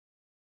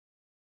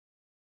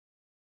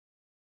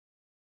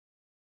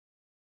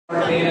From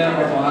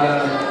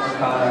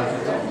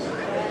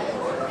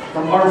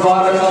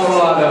Arvada,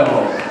 Colorado.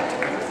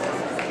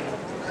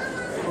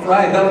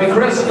 Right, that'll be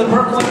Chris in the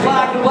purple and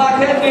black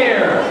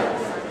headgear.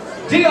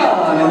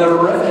 Dion in the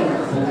red,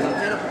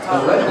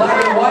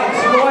 black, and white,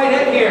 super white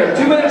headgear.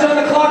 2 minutes on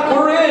the clock,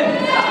 we're in.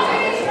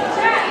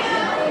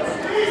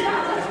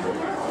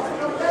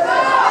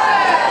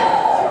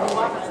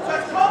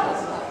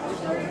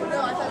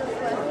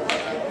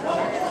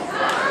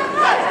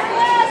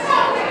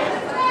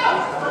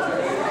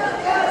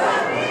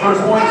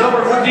 First point's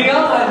over for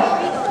Dion.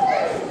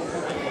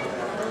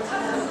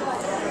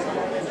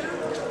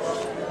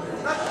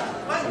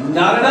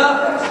 Not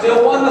enough,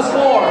 still won the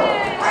score.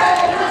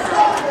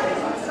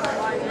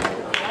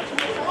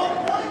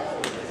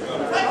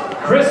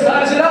 Chris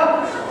ties it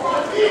up.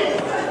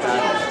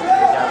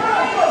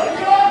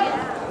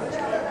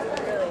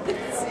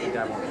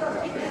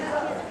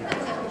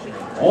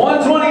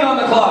 1:20 on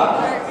the clock.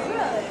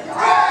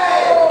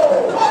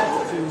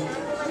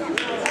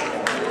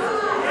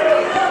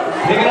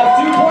 Picking up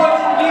 2 points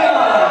from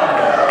Dion.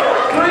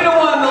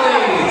 3-1 the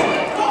lead.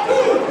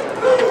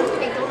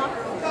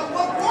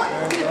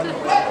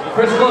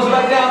 Chris closes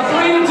back down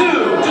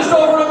 3-2, just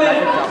over a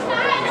minute.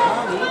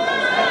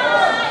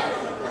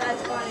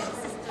 That's funny.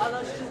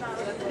 Although she's not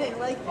really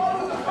like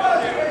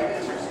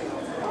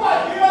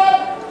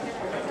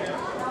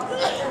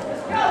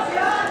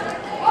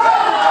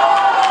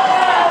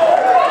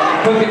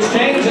Quick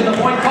exchange and the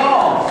point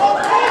call.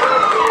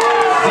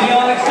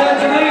 Dion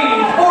extends the lead,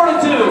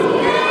 4-2.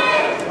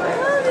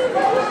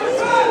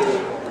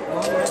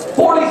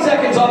 40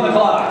 seconds on the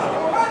clock.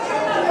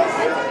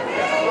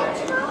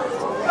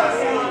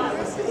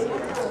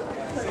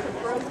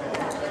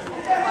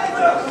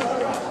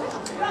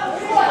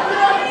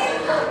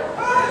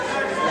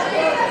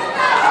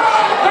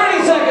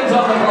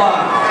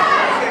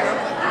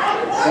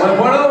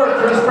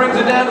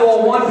 Down to a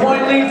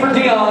 1-point lead for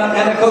Dion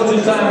and a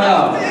coach's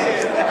timeout.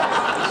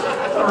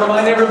 I'll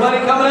remind everybody,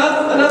 coming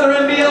up, another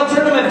NBL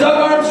tournament,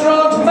 Doug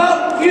Armstrong's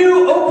Mountain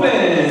View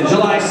Open,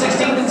 July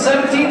 16th and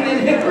 17th in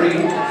Hickory,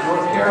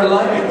 North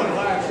Carolina.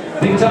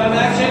 Big time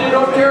action in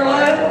North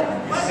Carolina.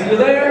 See you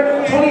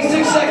there.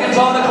 26 seconds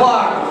on the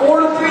clock.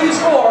 4-3 to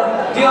score.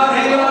 Dion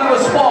hanging on to a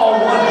small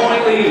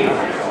 1-point lead.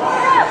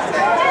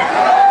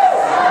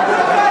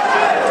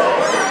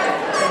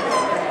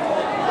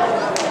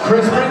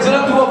 Chris brings it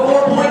up to a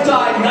 4-point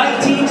tie,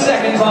 19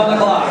 seconds on the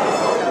clock.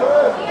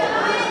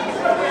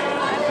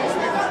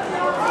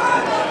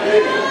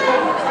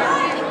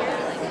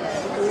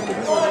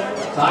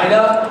 Tied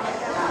up,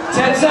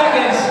 10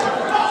 seconds.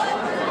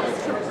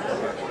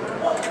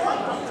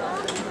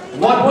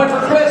 1 point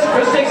for Chris.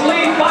 Chris takes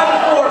lead,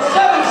 5-4,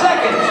 7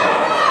 seconds.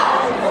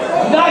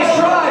 Nice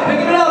try,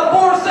 picking it up,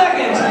 4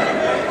 seconds.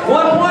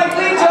 1 point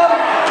leads up.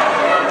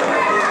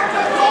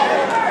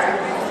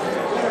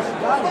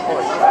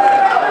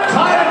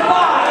 Tied at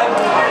 5.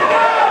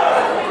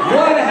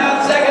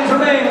 1.5 seconds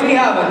remain. We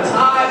have a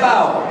tie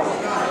bout.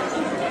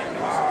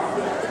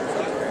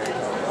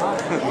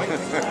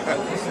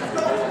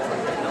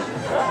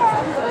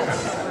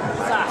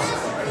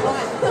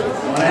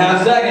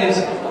 1.5 seconds.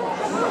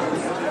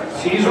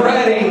 She's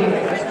ready.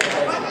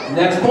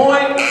 Next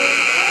point.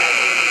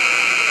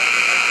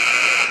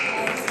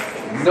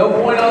 No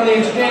point on the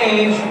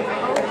exchange.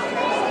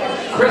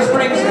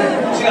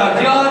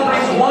 Dion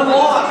brings 1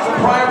 loss from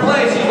prior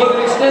play. She's looking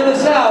to extend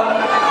this out.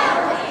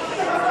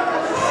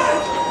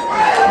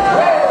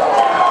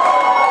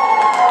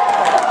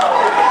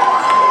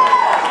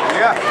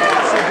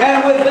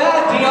 And with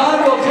that, Dion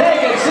will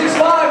take it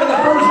 6-5 in the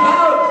first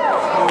bout.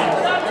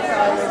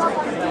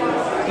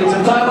 Get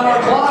some time on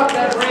our clock.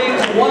 That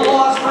brings 1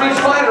 loss for each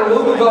fighter.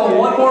 We'll go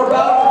 1 more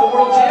bout for the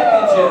World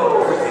Championship.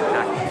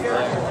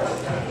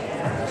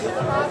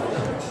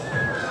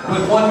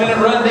 With 1 minute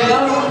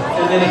rundown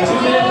and then a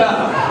 2-minute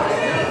bout.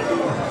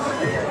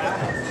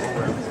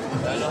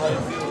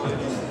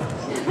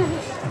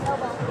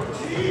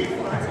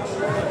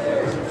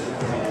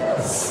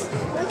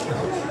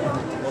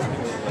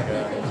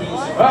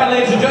 All right,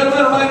 ladies and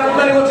gentlemen, remind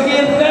everybody once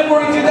again,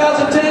 February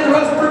 2010,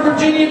 Rustburg,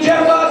 Virginia,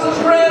 Jeff Goss's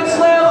Grand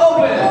Slam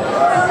Open.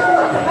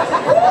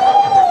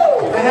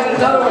 I had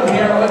another one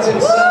here.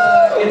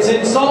 It's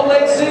in Salt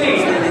Lake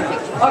City,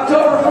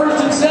 October 1st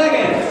and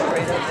 2nd.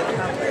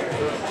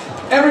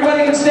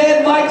 Everybody can stay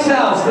at Mike's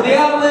house for the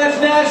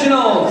Avalanche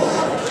Nationals.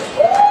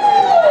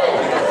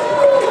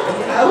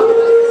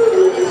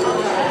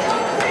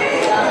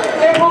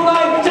 April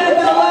 9th, 10th,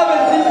 and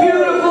 11th in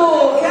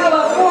beautiful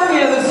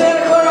California, the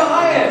Santa Clara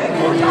Hyatt.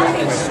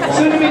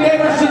 Soon to be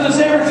neighbors to the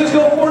San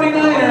Francisco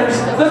 49ers,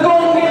 the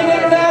Golden Gate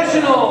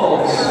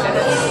Internationals.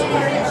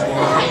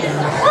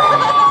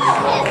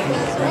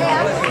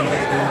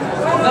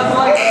 Nothing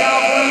like the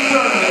California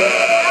tournament.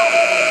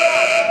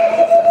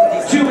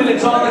 2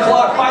 minutes on the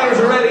clock, fighters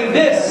are ready.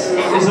 This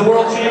is the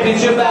World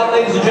Championship bout,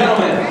 ladies and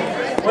gentlemen.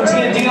 Once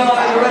again, Dion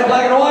in the red,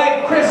 black, and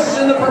white, Chris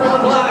in the purple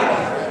and black.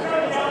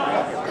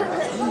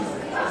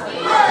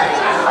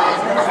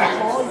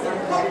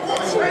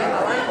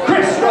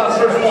 Chris draws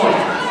first point.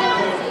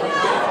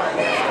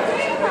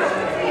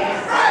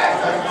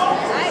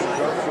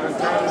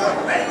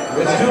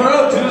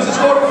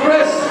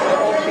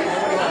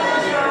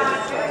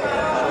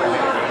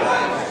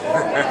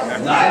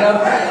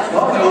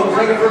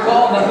 looking for a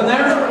call, nothing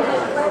there?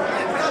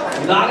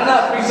 Not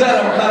enough,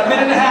 reset them. About a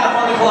minute and a half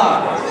on the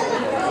clock.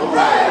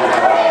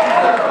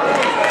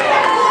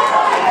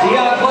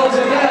 Dion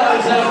closes down,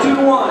 it's now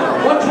 2-1.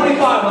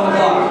 1:25 on the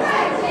clock.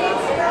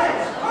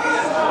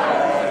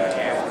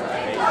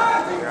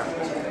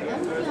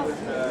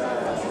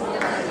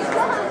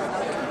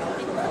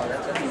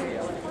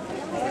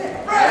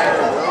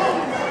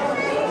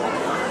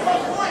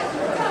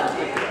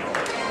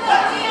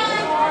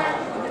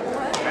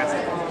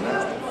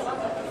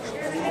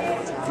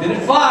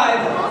 Minute 5.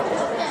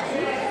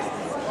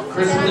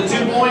 Chris with a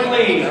 2-point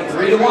lead.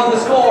 3-1 the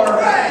score.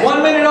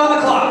 1 minute on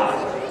the clock.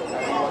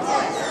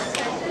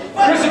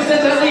 Chris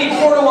extends that lead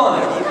 4-1.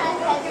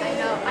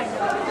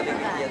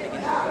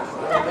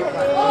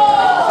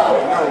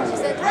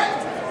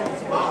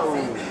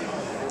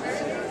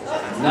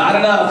 Not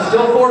enough.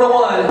 Still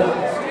 4-1.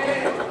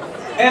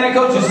 And a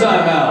coach's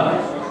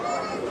timeout.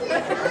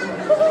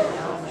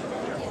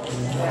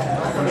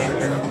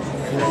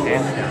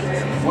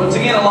 Once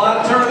again, a lot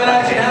of tournament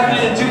action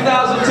happening in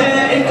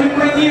 2010. It could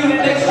bring you to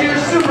next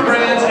year's Super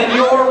Grands and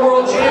your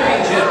World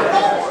Championship.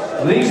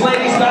 These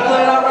ladies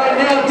battling it out right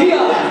now.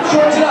 Dion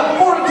shorts it up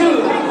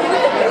 4-2.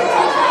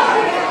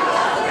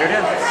 There it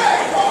is.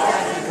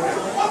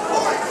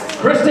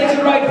 Chris takes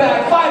it right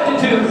back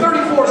 5-2.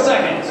 34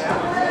 seconds.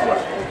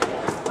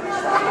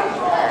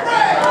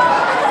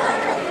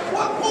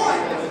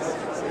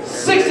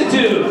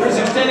 6-2. Chris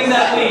extending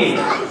that lead.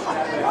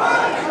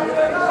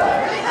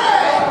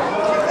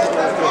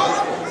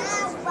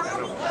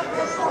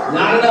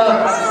 Not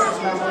enough.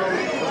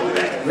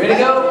 Ready to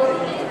go?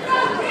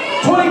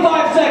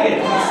 25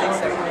 seconds.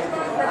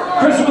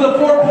 Chris with a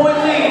 4-point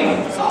lead.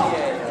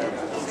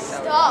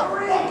 Stop.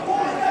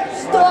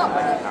 Stop.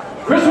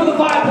 Chris with a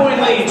 5-point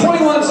lead.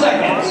 21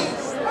 seconds.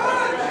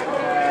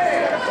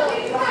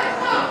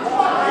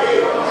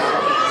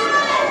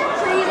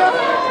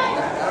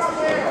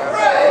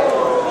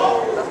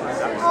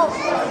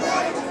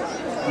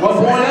 One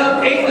point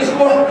up. 8 to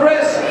score for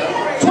Chris.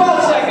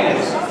 12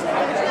 seconds.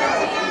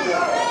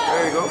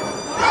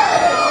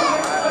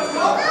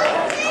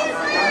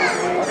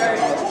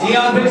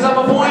 Dion picks up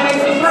a point,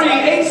 8-3,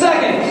 8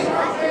 seconds.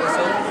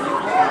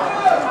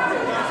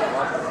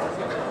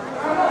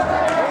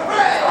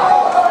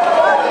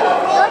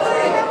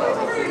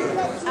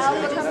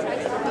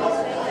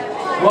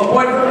 One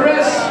point for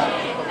Chris.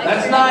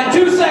 That's 9,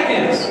 2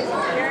 seconds.